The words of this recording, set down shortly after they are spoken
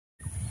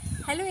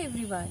Hello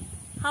everyone,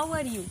 how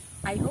are you?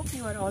 I hope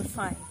you are all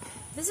fine.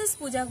 This is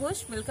Pooja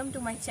Ghosh. Welcome to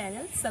my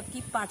channel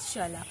Sabki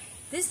Pathshala.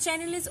 This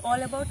channel is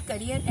all about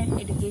career and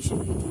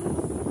education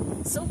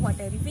video. So what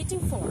are you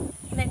waiting for?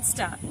 Let's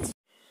start.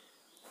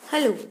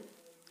 Hello.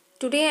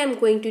 Today I am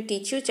going to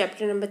teach you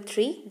chapter number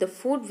 3, The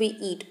Food We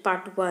Eat,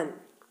 part 1.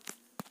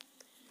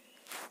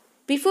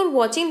 Before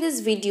watching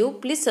this video,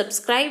 please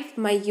subscribe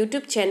my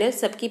YouTube channel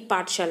Sabki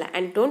Pathshala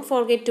and don't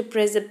forget to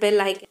press the bell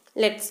icon.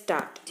 Let's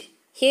start.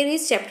 Here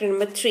is chapter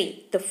number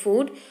 3, The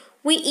Food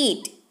We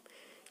Eat.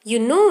 You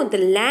know, the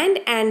land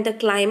and the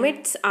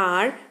climates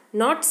are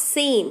not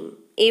same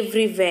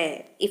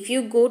everywhere. If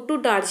you go to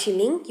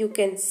Darjeeling, you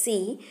can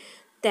see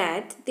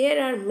that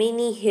there are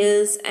many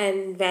hills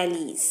and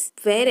valleys.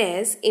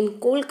 Whereas in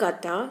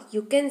Kolkata,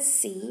 you can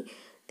see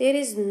there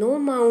is no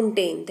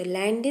mountain. The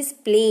land is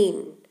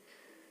plain.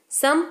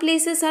 Some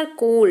places are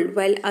cold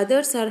while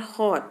others are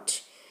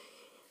hot.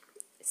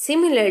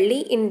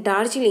 Similarly, in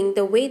Darjeeling,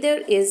 the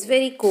weather is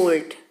very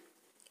cold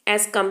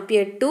as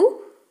compared to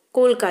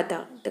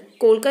Kolkata. The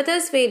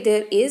Kolkata's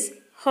weather is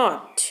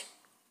hot.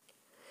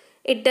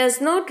 It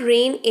does not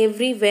rain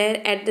everywhere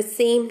at the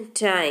same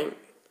time.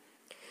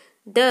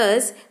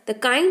 Thus, the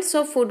kinds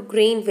of food,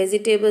 grain,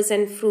 vegetables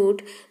and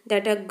fruit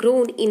that are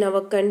grown in our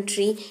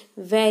country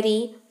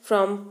vary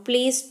from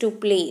place to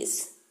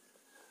place.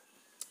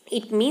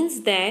 It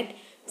means that,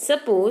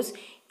 suppose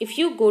if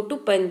you go to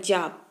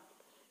Punjab,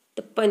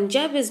 the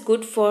Punjab is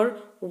good for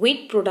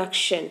wheat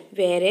production,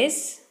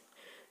 whereas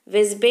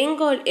West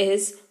Bengal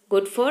is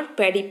good for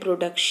paddy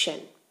production.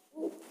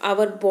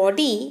 Our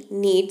body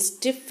needs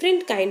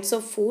different kinds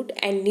of food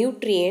and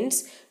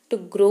nutrients to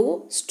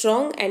grow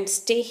strong and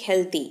stay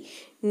healthy.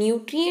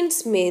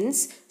 Nutrients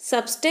means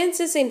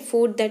substances in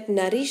food that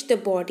nourish the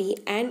body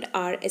and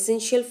are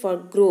essential for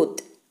growth.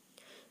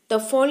 The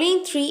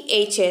following 3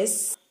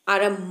 H's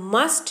are a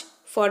must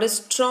for a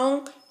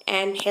strong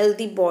and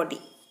healthy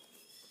body.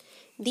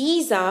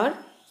 These are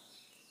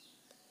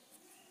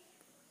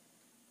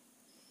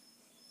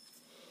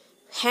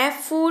have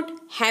food,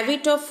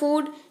 habit of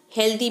food,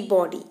 healthy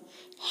body.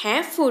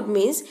 Have food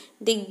means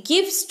they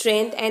give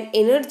strength and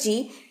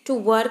energy to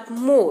work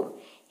more.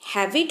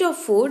 Habit of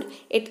food,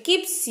 it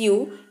keeps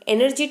you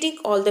energetic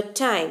all the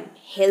time.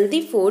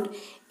 Healthy food,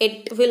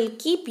 it will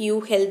keep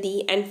you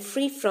healthy and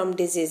free from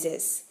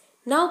diseases.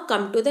 Now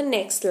come to the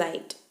next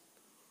slide.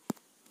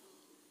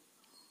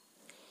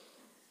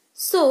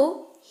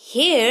 So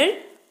here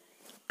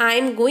I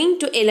am going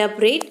to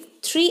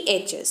elaborate 3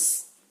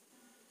 H's.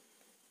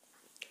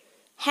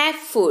 Have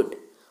food.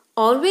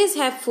 Always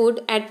have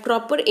food at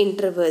proper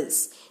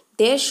intervals.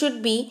 There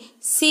should be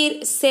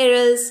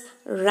cereals,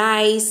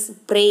 rice,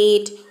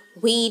 bread,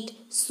 wheat,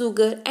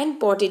 sugar and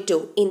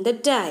potato in the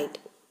diet.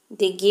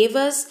 They give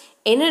us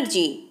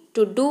energy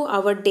to do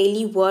our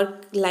daily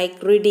work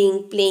like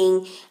reading,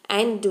 playing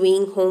and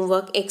doing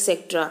homework,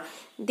 etc.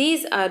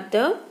 These are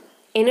the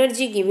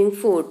energy giving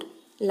food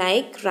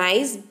like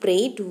rice,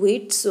 bread,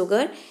 wheat,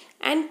 sugar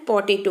and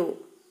potato.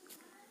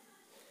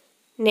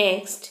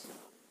 Next,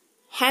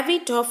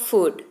 habit of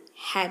food.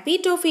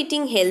 Habit of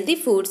eating healthy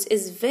foods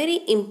is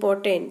very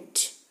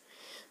important.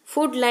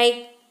 Food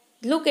like,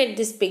 look at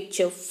this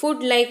picture,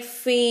 food like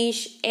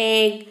fish,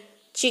 egg,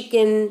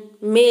 chicken,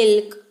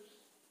 milk,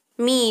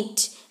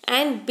 meat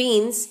and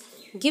beans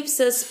gives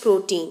us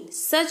protein.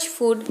 Such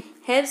food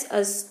helps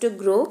us to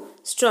grow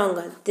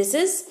stronger. This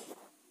is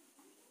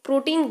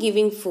protein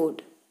giving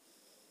food.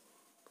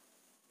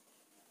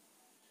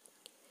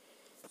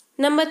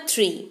 Number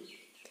 3.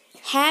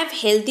 Have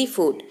healthy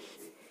food.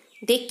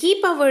 They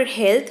keep our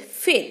health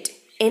fit,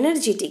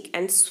 energetic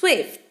and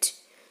swift.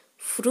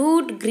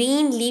 Fruit,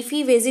 green,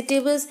 leafy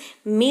vegetables,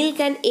 milk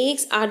and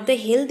eggs are the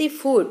healthy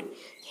food.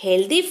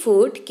 Healthy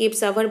food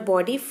keeps our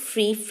body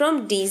free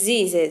from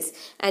diseases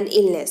and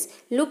illness.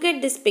 Look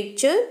at this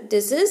picture.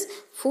 This is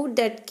food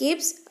that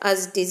keeps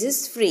us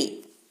disease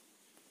free.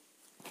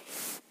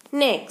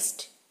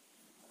 Next,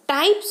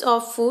 types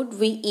of food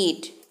we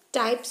eat.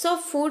 Types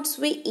of foods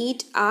we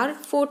eat are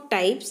 4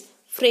 types: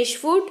 fresh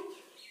food,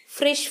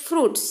 fresh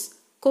fruits,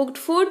 cooked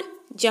food,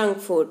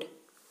 junk food.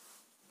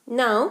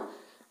 Now,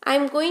 I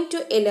am going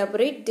to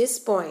elaborate these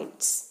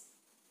points.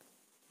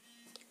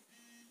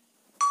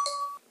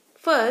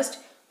 First,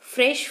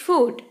 fresh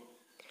food.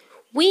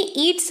 We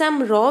eat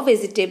some raw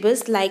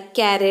vegetables like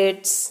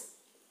carrots,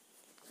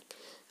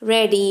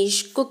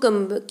 radish,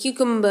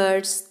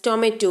 cucumbers,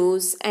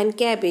 tomatoes and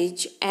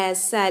cabbage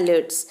as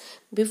salads.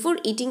 Before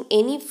eating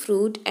any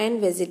fruit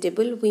and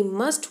vegetable, we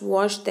must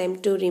wash them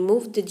to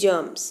remove the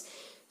germs.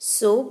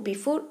 So,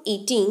 before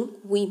eating,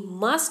 we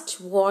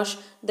must wash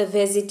the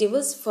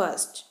vegetables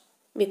first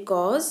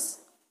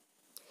because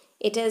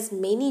it has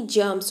many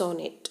germs on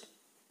it.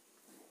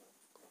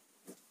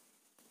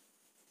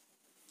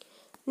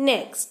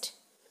 Next,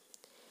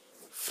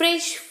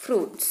 fresh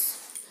fruits.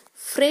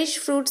 Fresh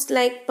fruits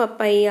like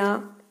papaya,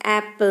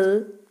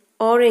 apple,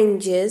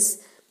 oranges,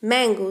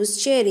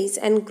 mangoes, cherries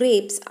and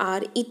grapes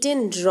are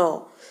eaten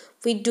raw.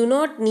 We do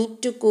not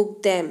need to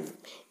cook them.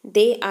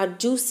 They are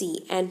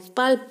juicy and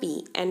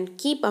pulpy and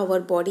keep our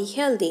body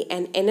healthy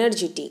and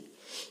energetic.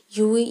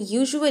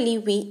 Usually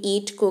we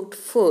eat cooked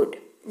food.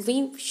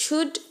 We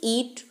should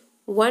eat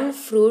one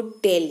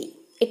fruit daily.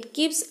 It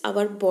keeps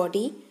our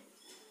body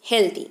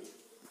healthy.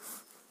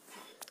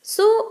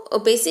 So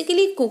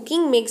basically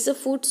cooking makes the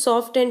food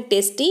soft and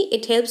tasty.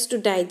 It helps to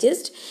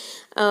digest.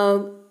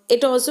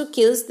 It also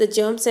kills the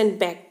germs and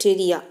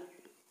bacteria.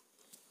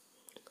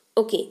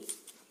 Okay,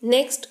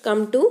 next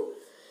come to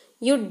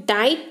your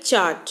diet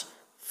chart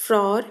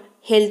for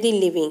healthy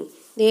living.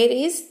 There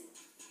is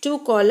 2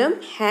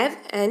 columns, have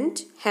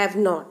and have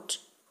not.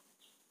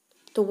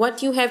 So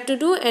what you have to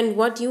do and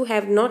what you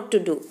have not to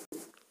do.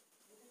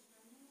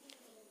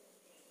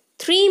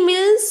 3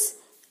 meals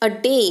a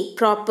day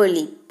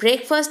properly.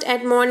 Breakfast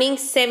at morning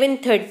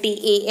 7:30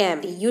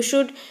 a.m. You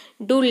should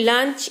do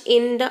lunch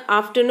in the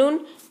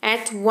afternoon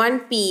at 1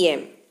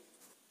 p.m.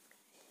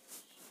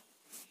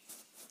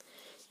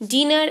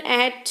 Dinner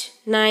at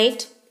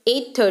night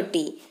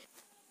 8:30.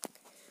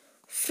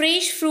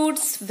 Fresh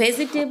fruits,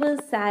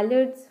 vegetables,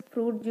 salads,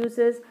 fruit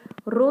juices,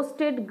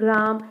 roasted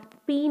gram,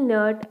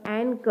 peanut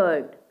and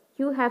curd.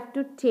 You have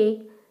to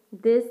take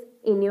this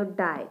in your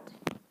diet.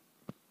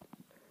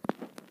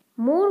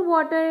 More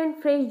water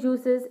and fresh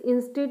juices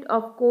instead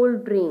of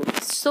cold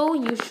drinks. So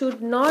you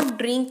should not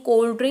drink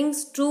cold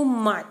drinks too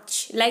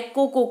much like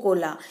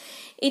Coca-Cola.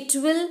 It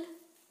will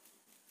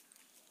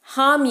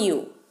harm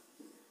you.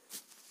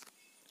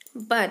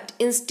 But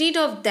instead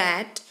of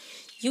that,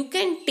 you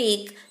can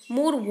take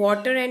more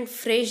water and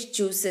fresh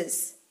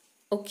juices.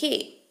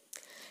 Okay.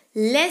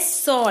 Less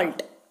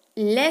salt,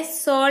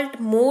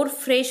 more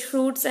fresh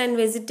fruits and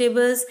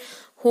vegetables,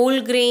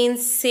 whole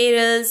grains,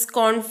 cereals,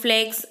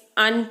 cornflakes,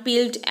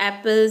 unpeeled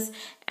apples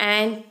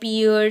and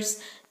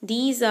pears.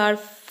 These are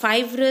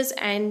fibrous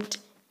and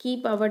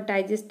keep our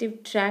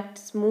digestive tract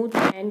smooth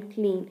and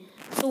clean.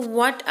 So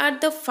what are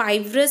the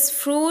fibrous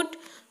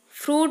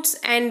fruits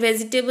and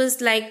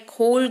vegetables like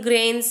whole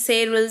grains,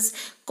 cereals,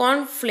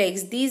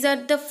 cornflakes? These are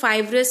the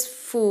fibrous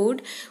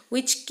food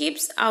which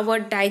keeps our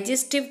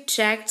digestive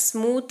tract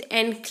smooth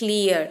and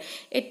clear.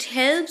 It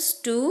helps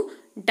to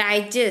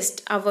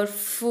digest our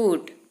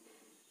food.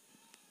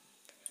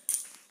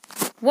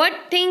 What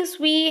things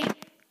we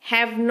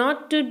have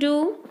not to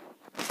do?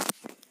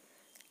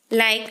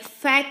 Like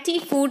fatty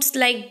foods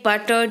like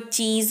butter,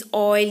 cheese,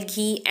 oil,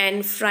 ghee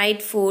and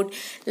fried food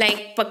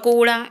like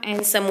pakoda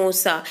and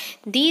samosa.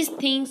 These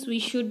things we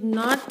should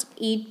not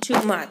eat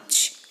too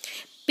much.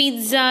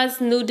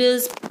 Pizzas,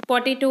 noodles,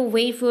 potato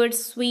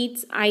wafers,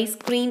 sweets, ice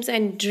creams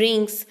and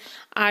drinks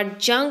are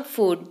junk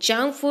food.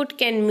 Junk food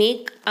can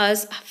make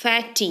us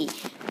fatty.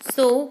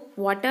 So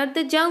what are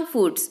the junk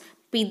foods?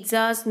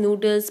 Pizzas,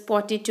 noodles,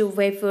 potato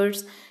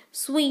wafers,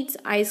 sweets,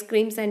 ice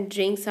creams and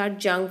drinks are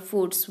junk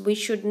foods. We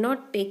should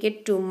not take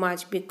it too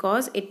much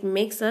because it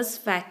makes us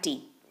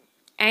fatty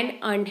and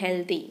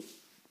unhealthy.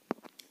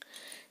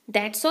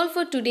 That's all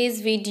for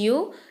today's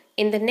video.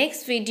 In the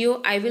next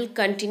video, I will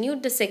continue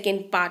the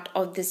second part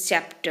of this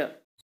chapter.